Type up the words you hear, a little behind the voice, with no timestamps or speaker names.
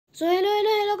So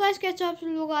hello guys, कैसे हो आप सब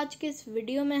लोग। आज के इस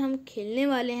वीडियो में हम खेलने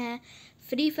वाले हैं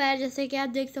फ्री फायर, जैसे कि आप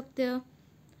देख सकते हो।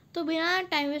 तो बिना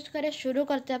टाइम वेस्ट करे शुरू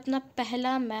करते हैं अपना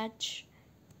पहला मैच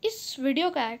इस वीडियो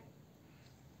का।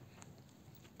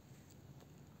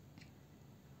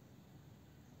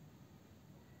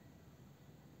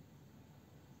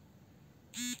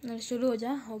 शुरू हो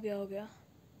जा। हो गया।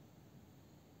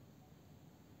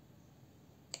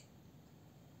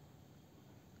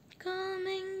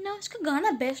 कमिंग डाउन, इसका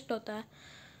गाना बेस्ट होता है।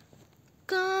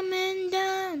 Coming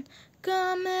down,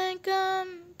 coming down,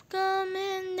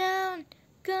 coming down,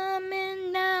 coming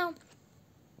down,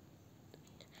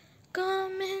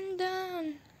 coming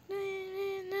down. Na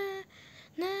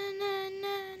na na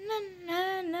na na na na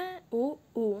na. Oh.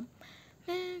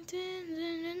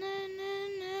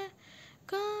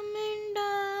 Coming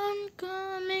down,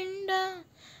 coming down,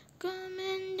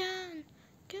 coming down.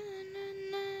 Na na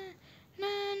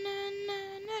na na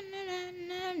na na na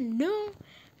na. No.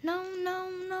 No,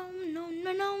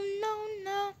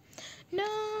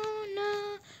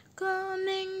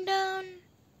 coming down.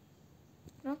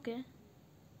 Okay,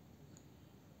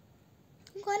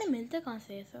 गाने मिलते कहाँ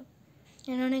से ये सब?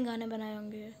 इन्होंने गाने बनाए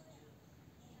होंगे,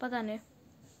 पता नहीं।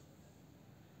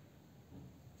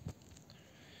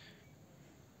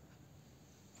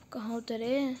 कहाँ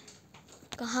उतरे?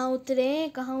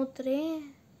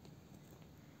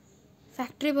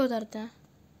 फैक्ट्री पे उतरते हैं।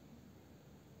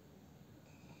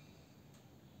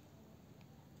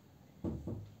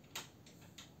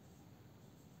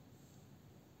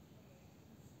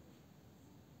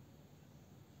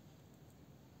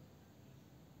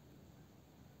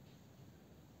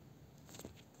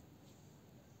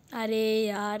 अरे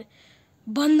यार,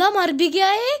 बंदा मर भी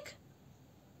गया। एक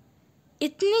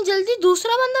इतनी जल्दी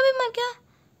दूसरा बंदा भी मर गया।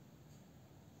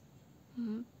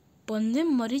 बंदे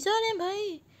मर ही जा रहे हैं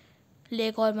भाई।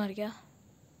 लेक और मर गया।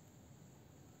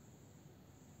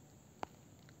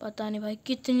 पता नहीं भाई,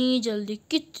 कितनी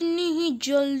ही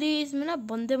जल्दी इसमें ना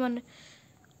बंदे मरने।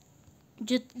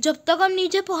 जब तक हम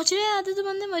नीचे पहुंच रहे हैं आधे तो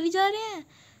बंदे मर ही जा रहे हैं।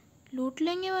 लूट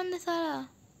लेंगे बंदे सारा।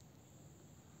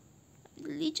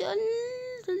 जल्दी चल।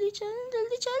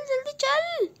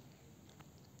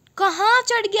 कहाँ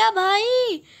चढ़ गया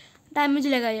भाई? डैमेज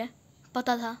लेगा ये,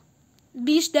 पता था।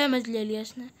 20 डैमेज ले लिया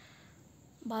इसने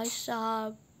भाई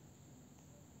साहब।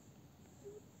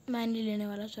 मैं नहीं लेने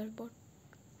वाला सर्फबोर्ड,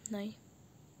 नहीं,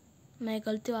 मैं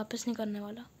गलती वापस नहीं करने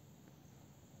वाला।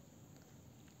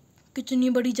 कितनी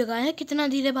बड़ी जगह है, कितना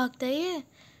धीरे भागता है ये।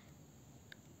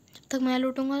 जब तक मैं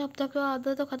लूटूंगा तब तक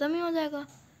आधा तो खत्म ही हो जाएगा।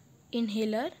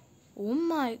 इनहेलर, ओ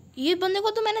माय, ये बंदे को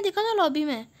तो मैंने देखा था लॉबी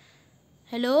में।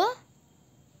 हेलो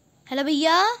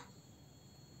भैया,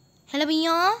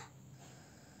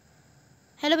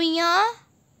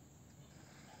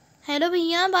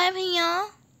 बाय भैया।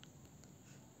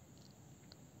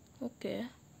 ओके,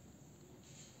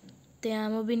 तो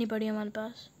एमो भी नहीं पड़ी हमारे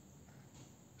पास।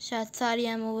 शायद सारी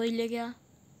एमो वही ले गया,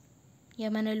 या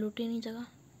मैंने लूटी नहीं जगह।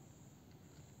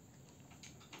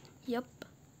 यप,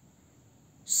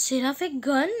 सिर्फ एक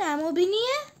गन, एमो भी नहीं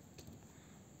है।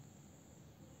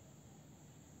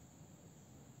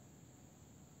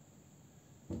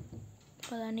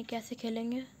 पता नहीं कैसे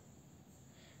खेलेंगे,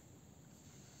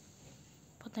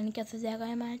 पता नहीं कैसे जाएगा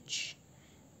ये मैच।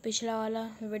 पिछला वाला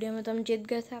वीडियो में तो हम जीत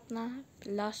गए थे अपना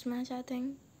लास्ट मैच, आई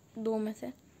थिंक 2 में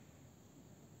से।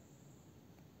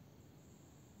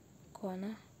 कौन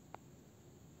है?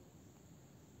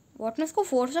 व्हाट, मैं इसको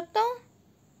फोड़ सकता हूँ?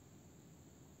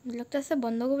 मुझे लगता है ऐसे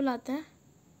बंदों को बुलाते हैं।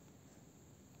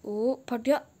 ओ फट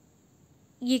गया।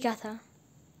 ये क्या था?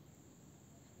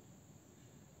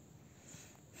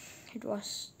 It was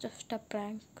just a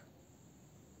prank.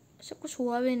 ऐसा कुछ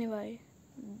हुआ भी नहीं भाई,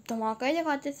 धमाका ही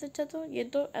दिखाते से अच्छा। तो ये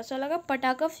तो ऐसा लगा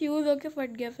पटाखा फ्यूज होके फट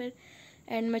गया फिर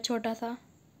एंड में छोटा सा।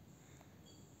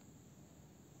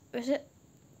 वैसे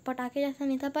पटाखे जैसा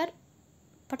नहीं था, पर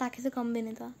पटाखे से कम भी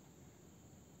नहीं था।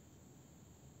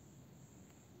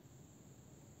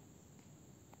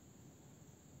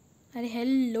 अरे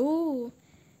हेलो,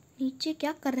 नीचे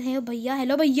क्या कर रहे हो भैया?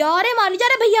 हेलो भैया, अरे मारी जा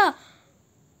रहे भैया।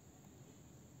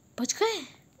 बच गए?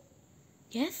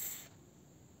 Yes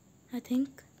I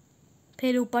think.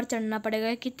 फिर ऊपर चढ़ना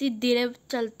पड़ेगा, कितनी देर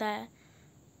चलता है।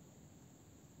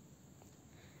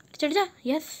 चढ़ जा।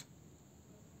 यस,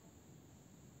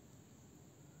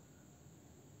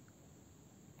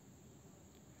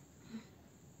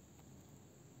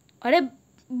 अरे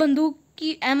बंदूक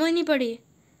की एमो ही नहीं पड़ी।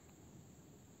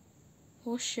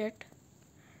 Oh shit,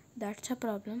 that's a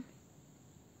problem.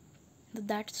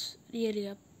 That's really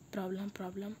a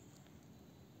problem.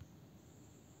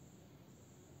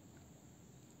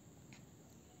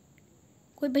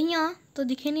 कोई भैया तो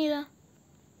दिखे नहीं रहा।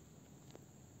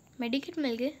 मेडिकेट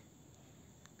मिल गए।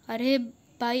 अरे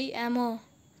भाई एमो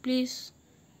प्लीज़,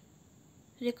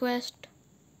 रिक्वेस्ट।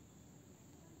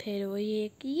 फिर वो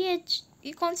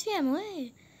ये कौन सी एमओ है?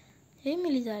 ये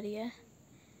मिली जा रही है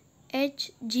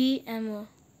HGMO,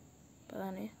 पता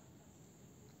नहीं।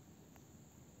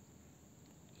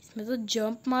 इसमें तो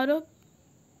जंप मारो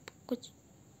कुछ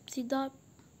सीधा,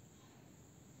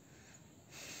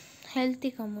 हेल्थ ही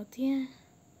कम होती है।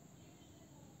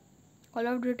 कॉल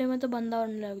ऑफ ड्यूटी में तो बंदा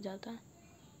उड़ने लग जाता है।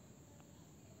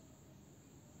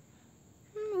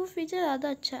 वो फीचर ज़्यादा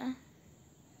अच्छा है,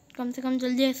 कम से कम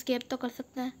जल्दी एस्केप तो कर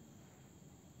सकते हैं।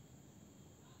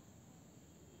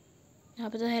 यहाँ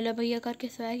पे तो हेलो भैया करके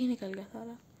स्वैग ही निकल गया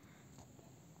सारा।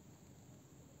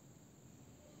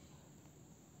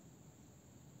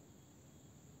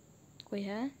 कोई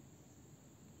है?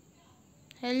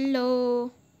 हेलो,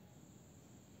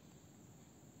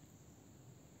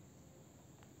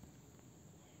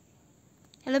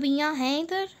 हेलो भैया हैं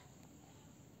इधर?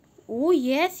 Oh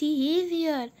yes he is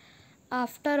here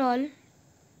after all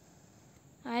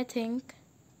I think.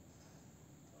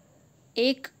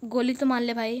 एक गोली तो मार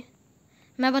ले भाई,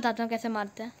 मैं बताता हूँ कैसे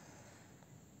मारते हैं।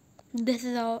 This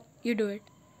is how you do it.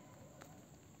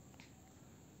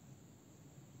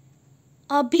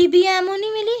 अभी भी एमो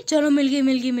नहीं मिली? चलो मिल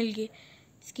गई।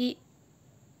 इसकी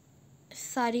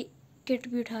सारी किट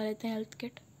भी उठा लेते हैं, हेल्थ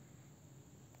किट।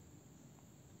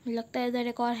 लगता है इधर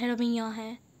एक और हेलो भैया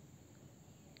है।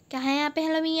 क्या है यहाँ पे?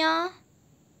 हेलो भैया,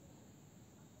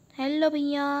 हेलो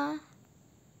भैया।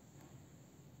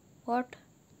 व्हाट?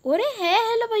 अरे है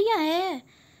हेलो भैया है।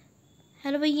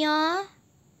 हेलो भैया,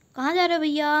 कहाँ जा रहे हो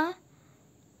भैया?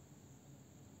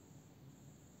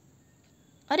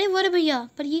 अरे वो रे भैया,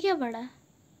 पर ये क्या पड़ा है?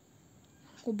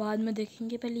 वो बाद में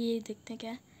देखेंगे, पहले ये देखते हैं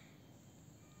क्या है।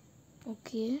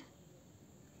 Okay,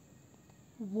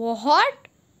 what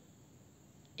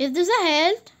is this? A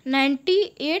health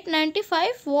 98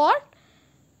 95? What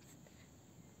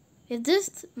is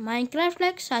this? Minecraft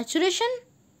like saturation?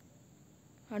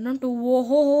 I don't know. वो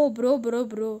हो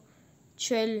bro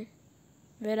chill,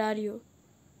 where are you?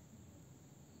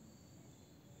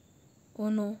 Oh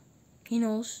no, he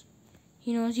knows.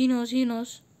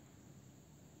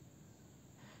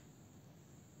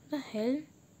 The hell?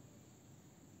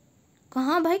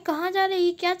 कहाँ भाई, कहाँ जा रहे?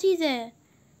 ये क्या चीज़ है?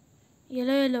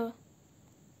 येलो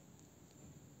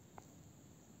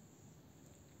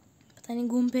पता नहीं,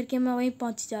 घूम फिर के मैं वहीं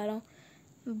पहुँच जा रहा हूँ,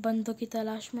 बंदों की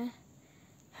तलाश में,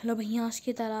 हेलो भैया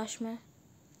की तलाश में।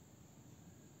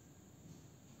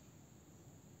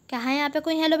 क्या है यहाँ पे?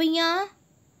 कोई हेलो भैया?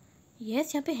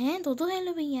 यस, यहाँ पे हैं दो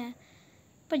हेलो भैया हैं,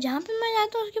 पर जहाँ पे मैं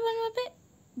जाता हूँ उसके बाद वहाँ पे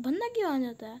बंदा क्यों आ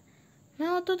जाता है? मैं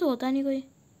होता तो होता नहीं कोई।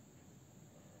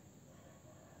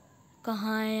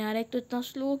 कहाँ है यार? एक तो इतना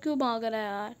स्लो क्यों भाग रहा है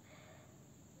यार?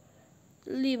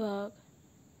 जल्दी भाग।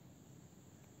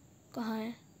 कहाँ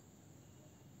है?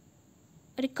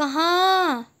 अरे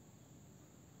कहाँ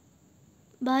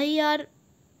भाई यार?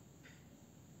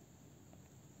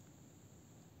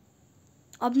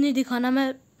 अब नहीं दिखाना,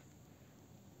 मैं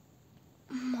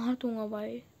मार दूंगा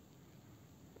भाई।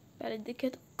 पहले दिखे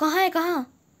तो। कहाँ है?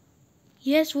 कहाँ?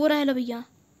 यस, वो रहा हेलो भैया।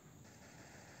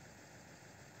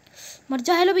 मर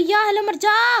जा हेलो भैया, हेलो मर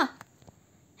जा।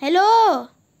 हेलो,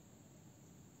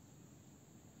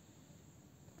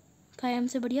 काय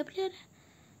हमसे बढ़िया प्लेयर है।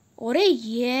 अरे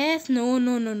yes,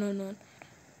 no,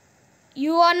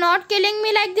 you are not killing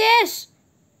me like this.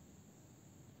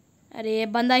 अरे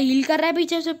बंदा हील कर रहा है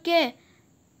पीछे सबके।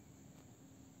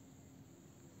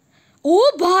 ओ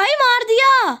भाई, मार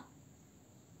दिया।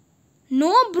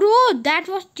 No bro, that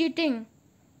was cheating.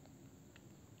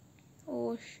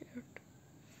 Oh shit.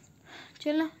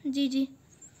 चलो जी,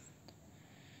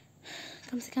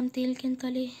 कम से कम तेल की तो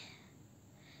ली,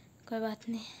 कोई बात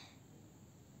नहीं।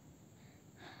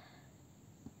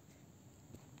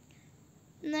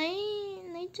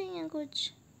 नहीं चाहिए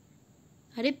कुछ।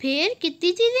 अरे फिर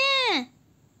कितनी चीजें हैं?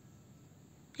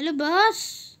 हेलो बस,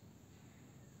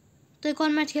 तो एक और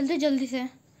मैच खेलते जल्दी से।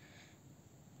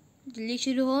 जल्दी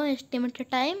शुरू हो, एस्टिमेटेड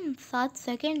टाइम 7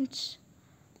 सेकेंड्स।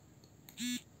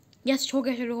 यस, हो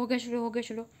गया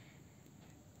शुरू।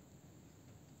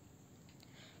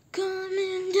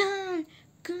 Coming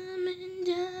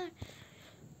down.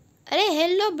 अरे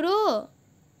हेलो ब्रो,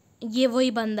 ये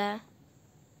वही बंदा है,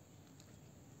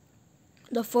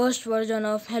 the first version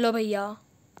of hello भैया।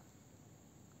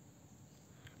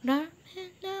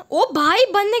 ओ भाई,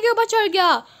 बंदे के ऊपर चढ़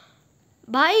गया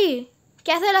भाई।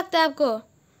 कैसा लगता है आपको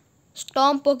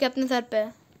स्टॉम्प होके अपने सर पे?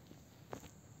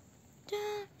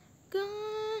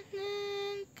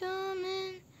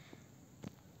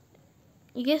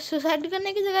 ये सुसाइड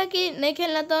करने की जगह की नहीं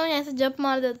खेलना, तो यहाँ से जंप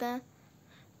मार देते हैं।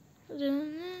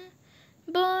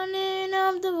 burning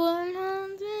up the world,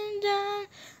 coming down,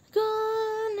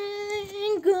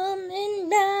 coming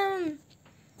down।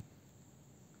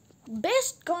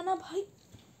 Best गाना भाई,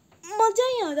 मजा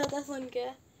ही आ जाता है सुन के।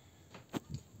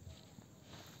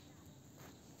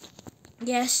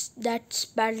 Yes, that's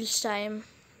battles time.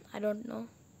 I don't know.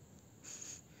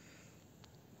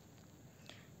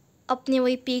 अपनी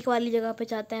वही पीक वाली जगह पे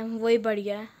जाते हैं, वही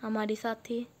बढ़िया है हमारी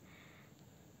साथी।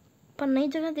 पर नई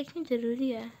जगह देखनी जरूरी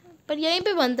है, पर यहीं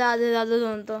पे बनता है आधे ज़्यादा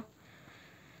जोन तो।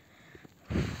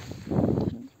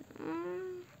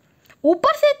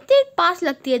 ऊपर से इतनी पास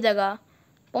लगती है जगह,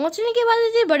 पहुंचने के बाद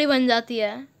इतनी बड़ी बन जाती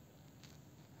है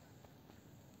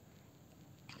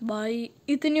भाई।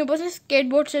 इतनी ऊपर से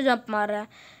स्केटबोर्ड से जंप मार रहा है,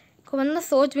 कोई बंदा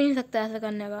सोच भी नहीं सकता ऐसा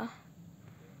करने का।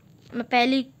 मैं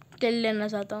पहली किल लेना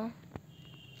चाहता हूँ।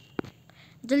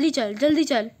 जल्दी चल, जल्दी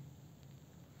चल।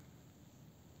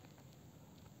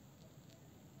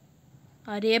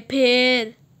 अरे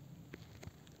फिर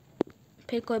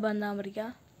कोई बंदा मर गया।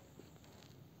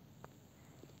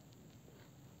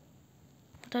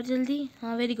 उतर जल्दी।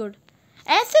 हाँ वेरी गुड।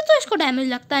 ऐसे तो इसको डैमेज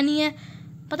लगता नहीं है,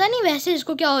 पता नहीं वैसे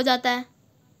इसको क्या हो जाता है।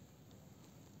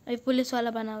 अभी पुलिस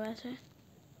वाला बना हुआ है ऐसे,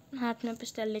 हाथ में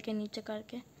पिस्टल लेके नीचे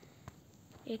करके,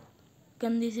 एक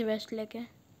गंदी सी वेस्ट लेके।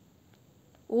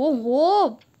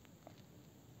 ओहो,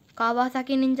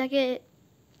 कावासाकी निंजा के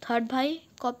थर्ड भाई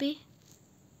कॉपी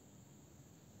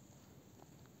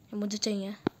मुझे चाहिए,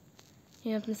 ये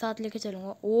मैं अपने साथ लेके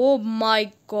चलूँगा। ओ माय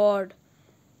गॉड,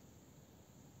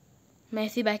 मैं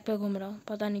इसी बाइक पे घूम रहा हूँ,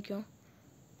 पता नहीं क्यों।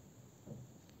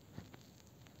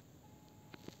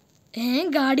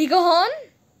 गाड़ी का हॉर्न।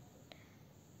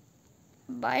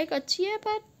 बाइक अच्छी है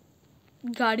पर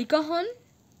गाड़ी का हॉर्न,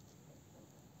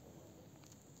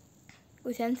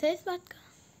 कोई सेंस है इस बात का?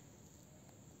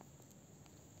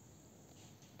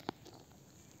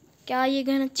 क्या ये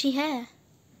गन अच्छी है?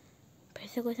 फिर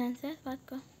से कोई सेंस है इस बात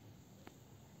का?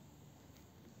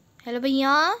 हेलो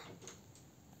भैया,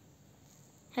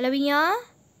 हेलो भैया।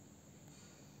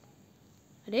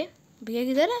 अरे भैया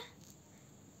किधर है?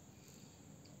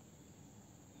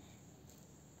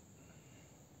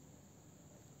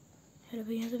 हेलो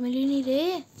भैया तो मिल ही नहीं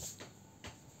रहे।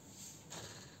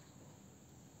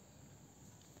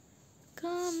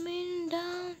 Coming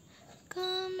down,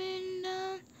 coming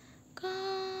down,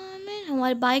 coming।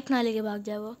 हमारी बाइक ना लेके भाग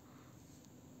जाए वो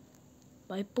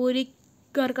भाई, पूरी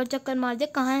घर का चक्कर मार दे।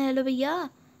 कहाँ है? हेलो भैया,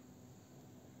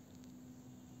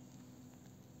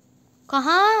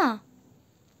 कहाँ?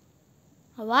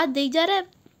 आवाज देख जा रहा है,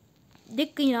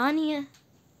 दिख कहीं रहा नहीं है,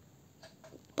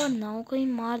 पर नाव कहीं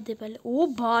मार दे पहले। ओ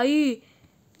भाई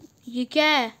ये क्या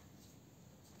है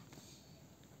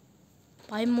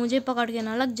भाई, मुझे पकड़ के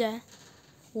ना लग जाए।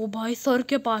 ओ भाई सर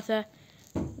के पास है,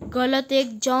 गलत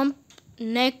एक jump,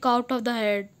 neck out of the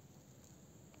head,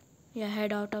 या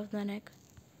head out of the neck.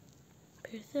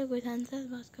 फिर से कोई सेंस है इस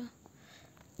बात का?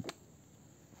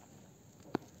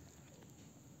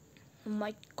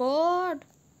 माय गॉड,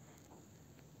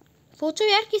 सोचो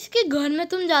यार किसी के घर में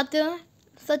तुम जाते हो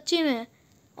सच्ची में,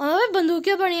 और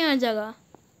बंदूकें पड़ी हैं हर जगह।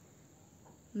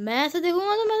 मैं ऐसे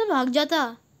देखूंगा तो मैं तो भाग जाता।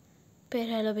 फिर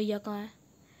हेलो भैया कहाँ है?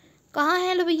 कहाँ है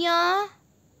हेलो भैया?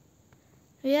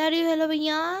 यार ये हेलो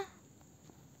भैया,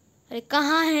 अरे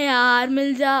कहाँ है यार,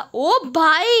 मिल जा। ओ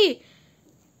भाई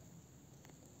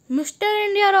मिस्टर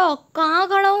इंडिया रॉक, कहाँ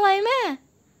खड़ा हूँ भाई मैं?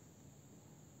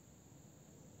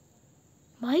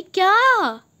 भाई क्या,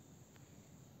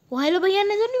 वो हेलो भैया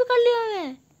ने तो नहीं पकड़ लिया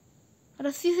मैं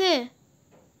रस्सी से?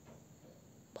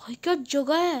 भाई क्या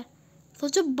जगह है,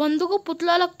 सोचो बंदों को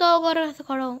पुतला लगता होगा और ऐसे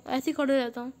खड़ा हूँ, ऐसे ही खड़े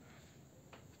रहता हूँ।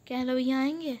 क्या हेलो भैया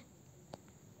आएंगे?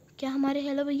 क्या हमारे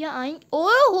हेलो भैया आएंगे? ओ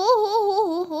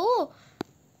हो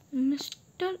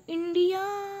मिस्टर इंडिया।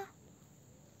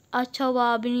 अच्छा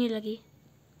हुआ अभी नहीं लगी,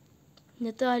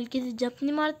 ये तो हल्की सी जप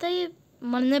नहीं मारता, ये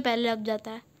मरने पहले लग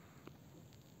जाता है।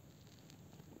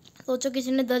 सोचो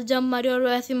किसी ने 10 जंप मारी और वो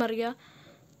ऐसे ही मर गया,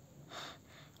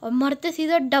 और मरते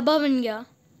सीधा डब्बा बन गया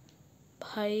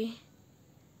भाई।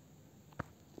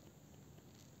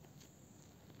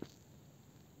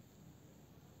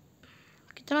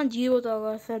 कितना अजीब होता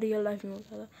होगा ऐसा रियल लाइफ में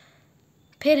होता था।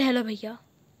 फिर हेलो भैया,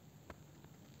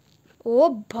 ओ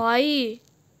भाई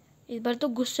इस बार तो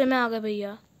गुस्से में आ गए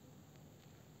भैया।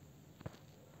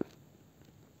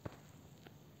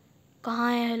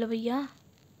 कहाँ है हेलो भैया?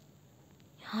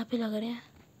 यहाँ पे लग रहे हैं,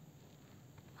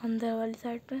 अंदर वाली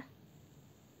साइड पे।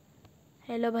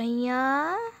 हेलो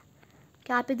भैया,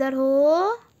 क्या आप इधर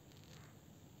हो?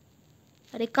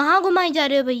 अरे कहाँ घुमाई जा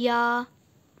रहे हो भैया,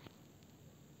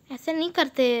 ऐसे नहीं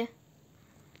करते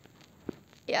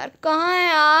यार। कहाँ है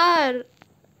यार,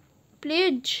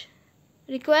 प्लीज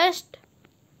रिक्वेस्ट,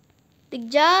 दिख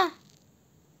जा।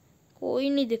 कोई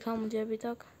नहीं दिखा मुझे अभी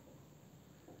तक।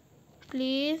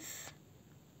 Please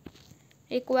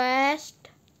request,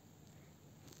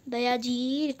 Daya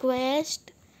ji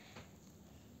request.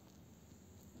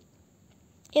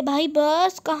 ए भाई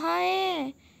बस कहाँ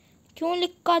है? क्यों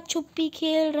लिक्का छुपी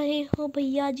खेल रहे हो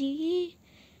भैया जी?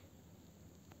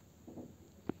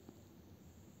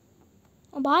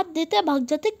 बात देते भाग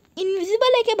जाते।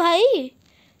 इनविजिबल है क्या भाई?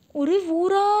 अरे वो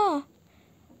रहा,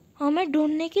 हमें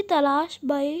ढूंढने की तलाश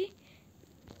भाई।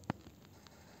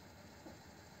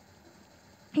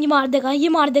 ये मार देगा, ये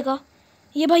मार देगा,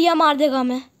 ये भैया मार देगा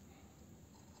हमें।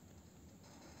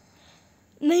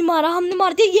 नहीं मारा, हमने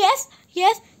मार दिया। Yes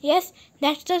yes yes,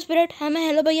 that's the spirit. हमें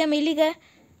हेलो भैया मिल ही गए।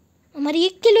 हमारी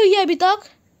 1 किलो हुई है अभी तक।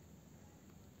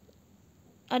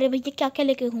 अरे भैया क्या क्या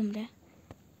लेके घूम रहे हैं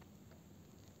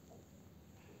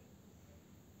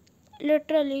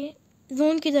लिटरली।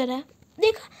 जोन किधर है?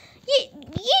 देखा, ये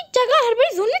जगह हर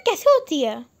बार जोन में कैसे होती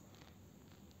है?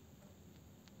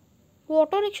 वो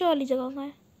ऑटो रिक्शा वाली जगह कहाँ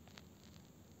है?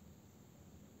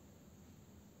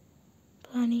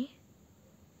 पता नहीं।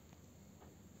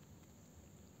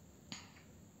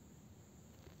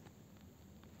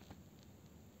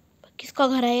 किसका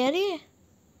घर है यार ये?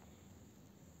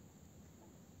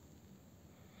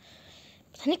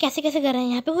 पता नहीं कैसे कैसे घर है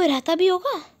यहाँ पे। कोई रहता भी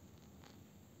होगा?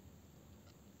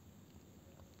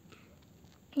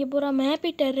 ये पूरा मैप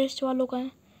ही टेररिस्ट वालों का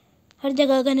है। हर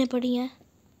जगह गने पड़ी हैं।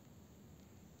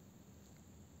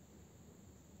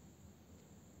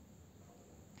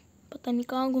 पता नहीं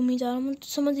कहाँ घूमी जा रहा हूँ, मुझे तो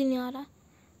समझ ही नहीं आ रहा।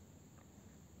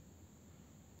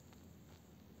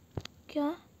 क्या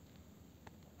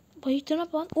भाई इतना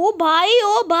पास? ओ भाई,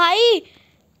 ओ भाई,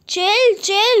 चिल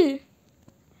चिल।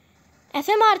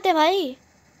 ऐसे मारते भाई?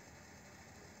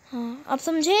 हाँ अब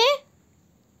समझे?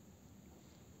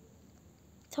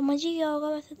 समझ ही गया होगा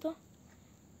वैसे तो।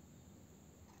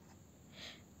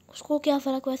 उसको क्या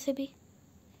फर्क वैसे भी,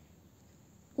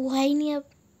 वो है ही नहीं अब।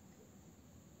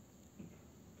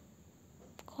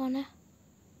 कौन है?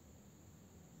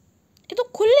 ये तो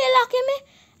खुले इलाके में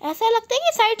ऐसा लगता है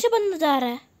कि साइड से बंदा जा रहा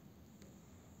है।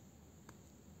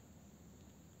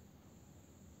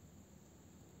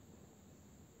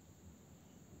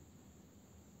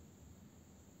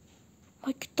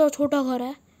 भाई कितना छोटा घर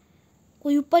है।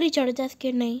 कोई ऊपर ही चढ़ जाए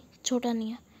इसके। नहीं, छोटा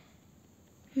नहीं है,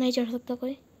 नहीं चढ़ सकता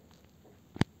कोई।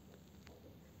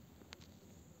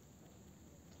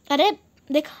 अरे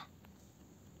देखा,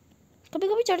 कभी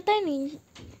कभी चढ़ता ही नहीं।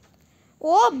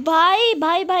 ओ भाई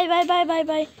भाई भाई भाई भाई भाई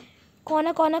भाई, कौन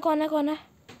है कौन है कौन है कौन है?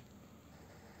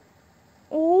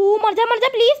 ओ मर जा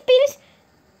प्लीज प्लीज।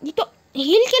 ये तो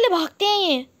हील के लिए भागते हैं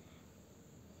ये।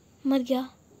 मर गया।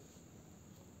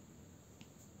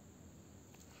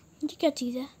 ये क्या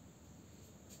चीज है?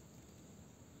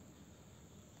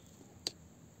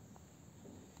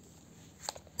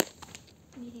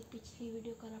 मेरी पिछली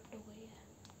वीडियो करप्ट हो गई है।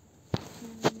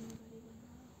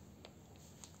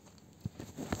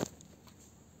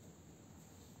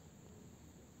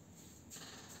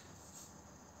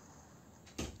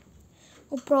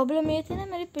 वो प्रॉब्लम ये थी ना,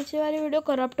 मेरी पिछली वाली वीडियो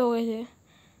करप्ट हो गए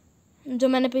थे। जो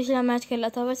मैंने पिछला मैच खेला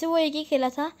था, वैसे वो एक ही खेला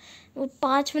था, वो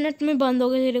 5 मिनट में बंद हो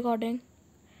गई थी रिकॉर्डिंग।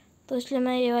 तो इसलिए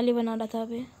मैं ये वाली बना रहा था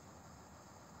अभी।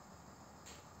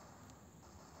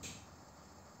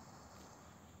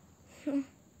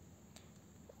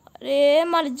 अरे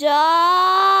मर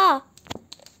जा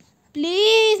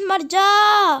प्लीज, मर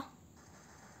जा,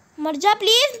 मर जा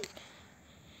प्लीज।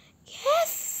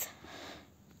 यस।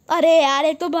 अरे यार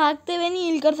एक तो भागते हुए नहीं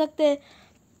हील कर सकते।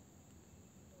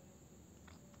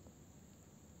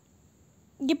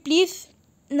 ये प्लीज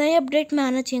नए अपडेट में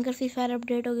आना चाहिए, अगर फ्री फायर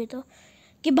अपडेट होगी तो,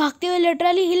 कि भागते हुए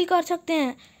लिटरली हील कर सकते हैं।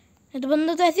 नहीं तो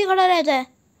बंदा तो ऐसे ही खड़ा रहता है।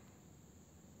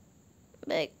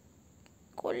 बाइक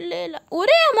को ले ला।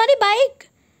 अरे हमारी बाइक,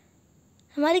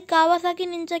 हमारी कावासाकी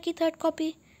निंजा की 3rd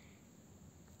कॉपी,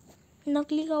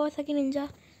 नकली Kawasaki Ninja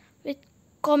with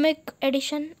comic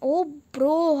addition. O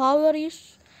bro, how are you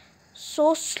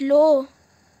so slow?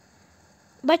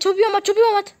 भाई छुपियो मत,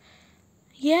 छुपियो मत।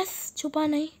 यस, छुपा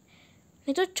नहीं,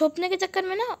 नहीं तो छुपने के चक्कर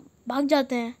में ना भाग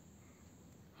जाते हैं,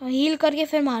 हील करके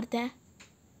फिर मारते हैं।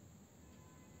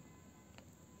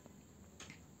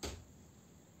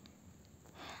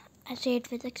 ऐसे it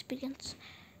with experience.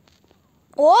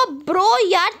 O bro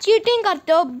यार, चीटिंग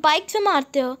करते हो, बाइक से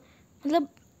मारते हो मतलब।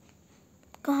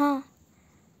 कहाँ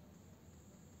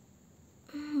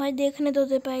भाई? देखने तो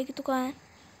दे पाएगी तो कहाँ है?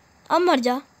 अब मर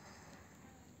जा। I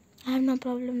have no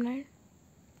problem night.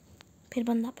 फिर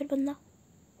बंदा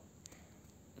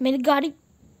मेरी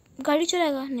गाड़ी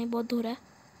चलाएगा? नहीं, बहुत दूर है।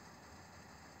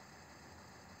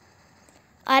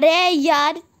 अरे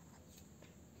यार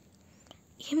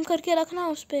हिम करके रखना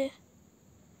उस पे।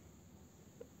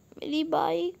 मेरी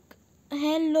बाइक।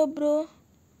 Hello bro.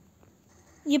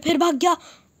 ये फिर भाग गया।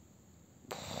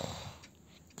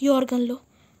 ये और गन लो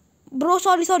bro.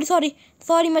 Sorry sorry sorry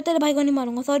sorry, मैं तेरे भाई को नहीं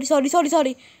मारूंगा। Sorry sorry sorry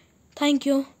sorry, thank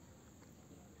you.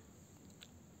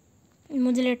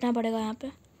 मुझे लेटना पड़ेगा यहाँ पे,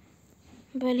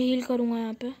 पहले हील करूँगा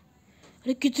यहाँ पे।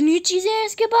 अरे कितनी चीज़ें हैं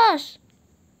इसके पास।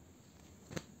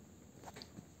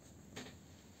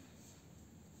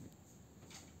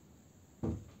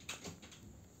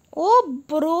 ओ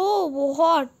ब्रो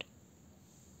बहुत।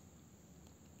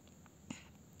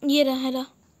 ये रहा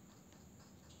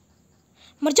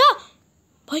मर जा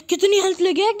भाई। कितनी हेल्थ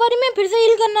लगी एक बारी में, फिर से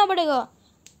हील करना पड़ेगा।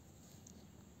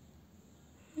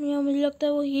 यार मुझे लगता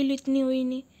है वो हील इतनी हुई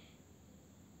नहीं।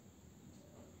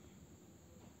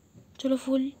 चलो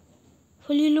फुल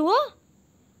हील हुआ।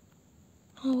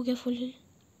 हाँ हो गया फुल हील।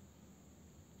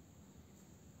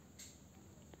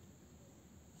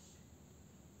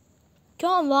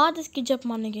 क्या बात इसकी जप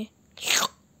मारने के।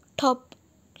 ठप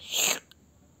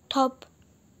ठप।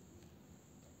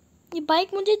 ये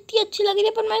बाइक मुझे इतनी अच्छी लग रही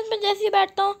है, पर मैं इसमें जैसे ही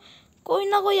बैठता हूँ कोई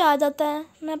ना कोई आ जाता है।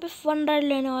 मैं यहाँ पे फन राइड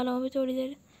लेने वाला हूँ अभी थोड़ी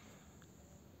देर।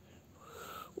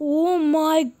 ओह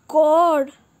माय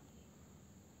गॉड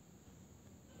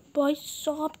भाई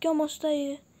साहब क्या मस्त है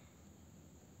ये।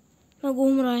 मैं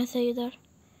घूम रहा है सही इधर।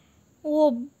 ओ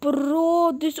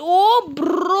bro this, O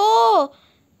bro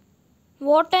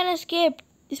what an escape.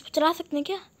 इस पे चला सकते हैं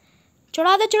क्या?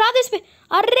 चढ़ा दे इस पे।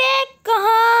 अरे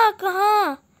कहाँ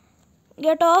कहाँ,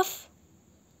 गेट ऑफ।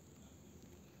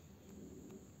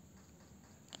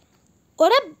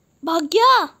 अरे भाग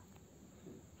गया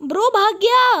ब्रो, भाग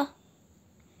गया।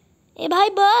 ए भाई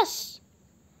बस,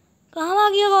 कहाँ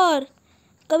भाग गया? और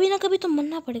कभी ना कभी तो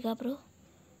मरना पड़ेगा ब्रो।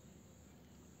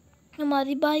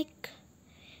 हमारी बाइक,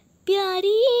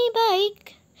 प्यारी बाइक,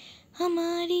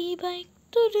 हमारी बाइक,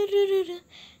 तुरुरुरुरु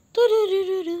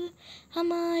तुरुरुरुरु,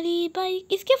 हमारी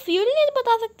बाइक। इसके फ्यूल नहीं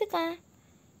बता सकते कहाँ है?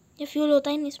 ये फ्यूल होता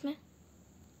ही नहीं इसमें।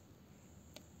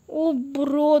 ओ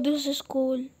ब्रो दिस इज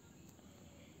कूल।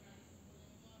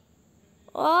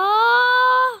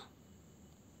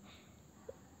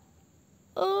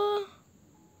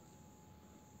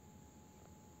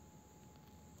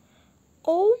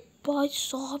 ओ भाई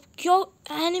साहब क्या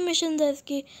एनिमेशन है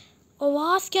इसकी।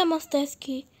 आवाज़ क्या मस्त है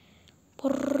इसकी।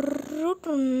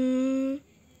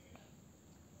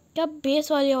 क्या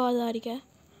बेस वाली आवाज़ आ रही है।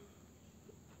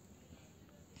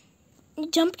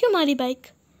 जंप क्यों मारी बाइक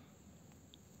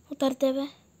उतरते हुए?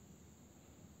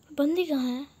 बंदी कहाँ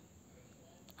है?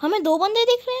 हमें दो बंदे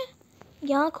दिख रहे हैं।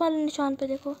 यहाँ वाले निशान पे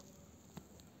देखो।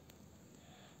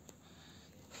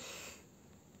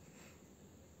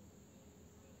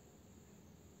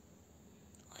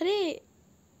 अरे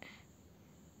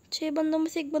 6 बंदों में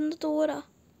से एक बंदा तो हो रहा।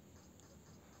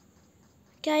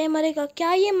 क्या ये मरेगा?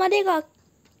 क्या ये मरेगा?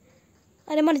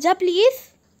 अरे मर जा प्लीज।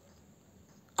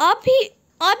 आप ही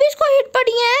इसको हिट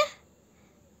पड़ी है।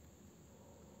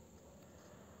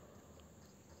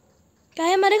 क्या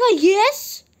ये मरेगा?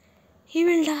 Yes he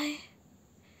will die,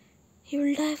 he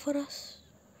will die for us.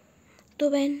 तो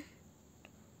बहन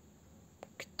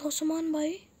कितना सामान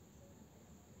भाई।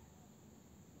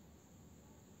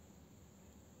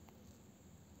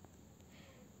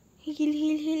 हील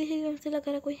हील हील हील, मुझे लग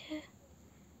रहा कोई है।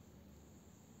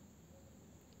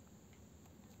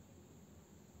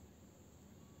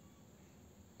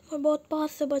 और बहुत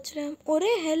पास से बच रहे हैं। अरे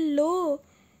हेलो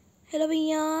हेलो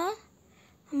भैया,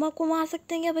 हम आपको मार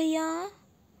सकते हैं क्या भैया?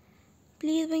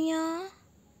 प्लीज भैया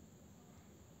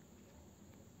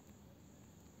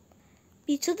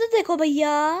पीछे तो देखो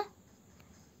भैया।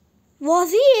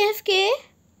 Was he AFK?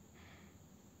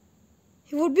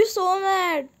 He would be so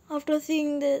mad after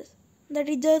seeing this that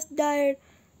he just died.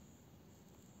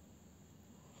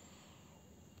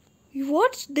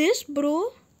 What's this, bro?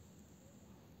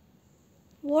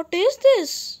 What is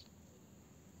this?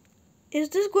 Is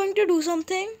this going to do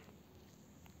something?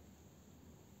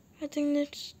 I think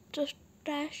that's just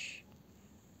trash.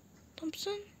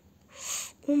 Thompson?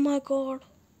 Oh my god.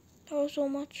 That was so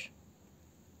much.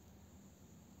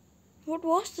 What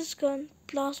was this gun?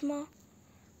 Plasma.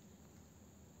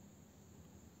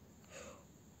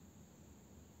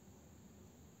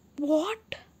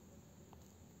 What?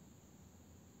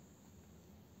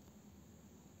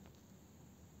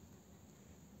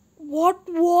 What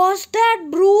was that,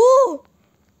 bro?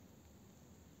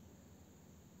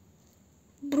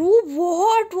 Bro,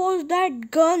 what was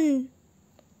that gun?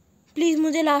 Please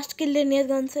मुझे last किल लेनी है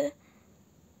gun से।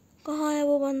 कहाँ है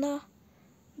वो बंदा?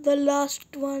 The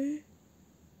last one.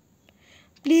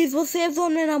 Please वो safe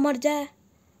zone में ना मर जाए,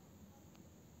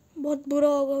 बहुत बुरा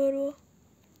होगा फिर वो।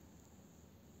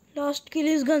 लास्ट किल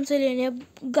इस गन से लेनी है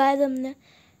गाइस हमने।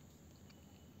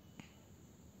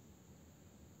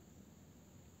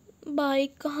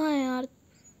 बाइक कहाँ है यार?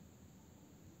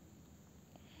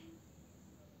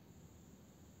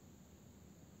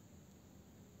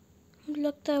 मुझे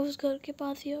लगता है उस घर के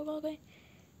पास ही होगा कहीं।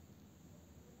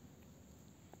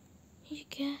 ये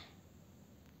क्या है?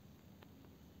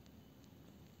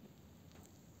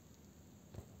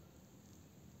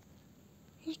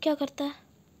 ये क्या करता है?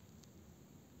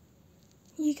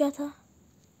 ये क्या था?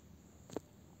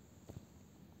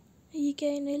 ये क्या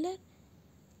इनहेलर?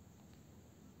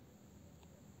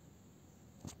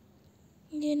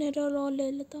 ये इनहेलर और ले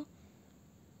लेता हूँ।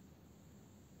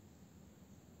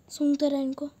 सूंघते रहे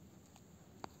इनको।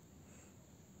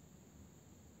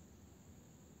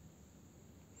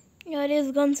 यार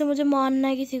इस गन से मुझे मारना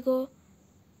है किसी को,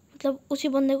 मतलब उसी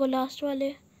बंदे को, लास्ट वाले।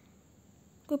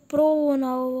 कोई प्रो होना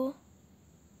हो वो।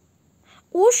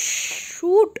 ओ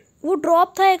शूट, वो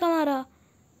ड्रॉप था एक हमारा,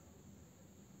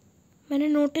 मैंने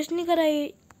नोटिस नहीं करा।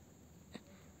 ये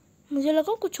मुझे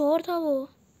लगा कुछ और था वो।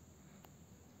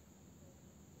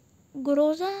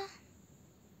 ग्रोजा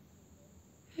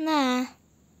ना,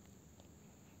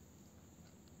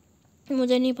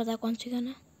 मुझे नहीं पता कौन सी गन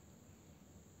है।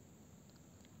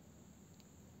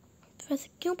 वैसे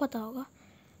क्यों पता होगा?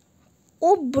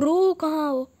 ओ ब्रो, कहाँ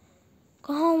हो?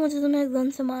 कहाँ हो? मुझे तुम्हें गन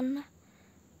से मारना है।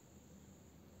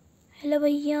 हेलो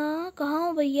भैया, कहाँ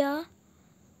हो भैया?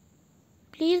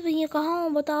 प्लीज़ भैया कहाँ हो,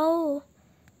 बताओ,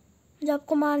 मुझे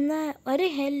आपको मारना है। अरे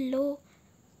हेलो।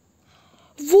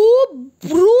 वो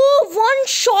bro, one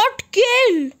shot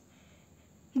kill,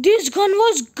 this gun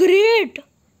was great.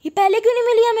 ये पहले क्यों नहीं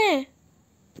मिली हमें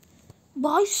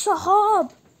भाई साहब?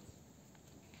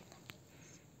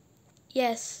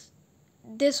 Yes,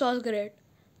 this was great.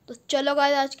 तो चलो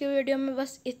गाइस, आज की वीडियो में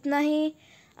बस इतना ही।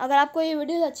 अगर आपको ये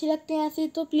वीडियो अच्छी लगती है ऐसी,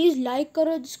 तो प्लीज़ लाइक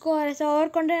करो, जिसको ऐसा और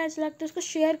कंटेंट अच्छा लगता है उसको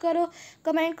शेयर करो,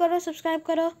 कमेंट करो, सब्सक्राइब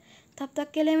करो। तब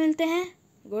तक के लिए मिलते हैं,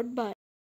 गुड बाय।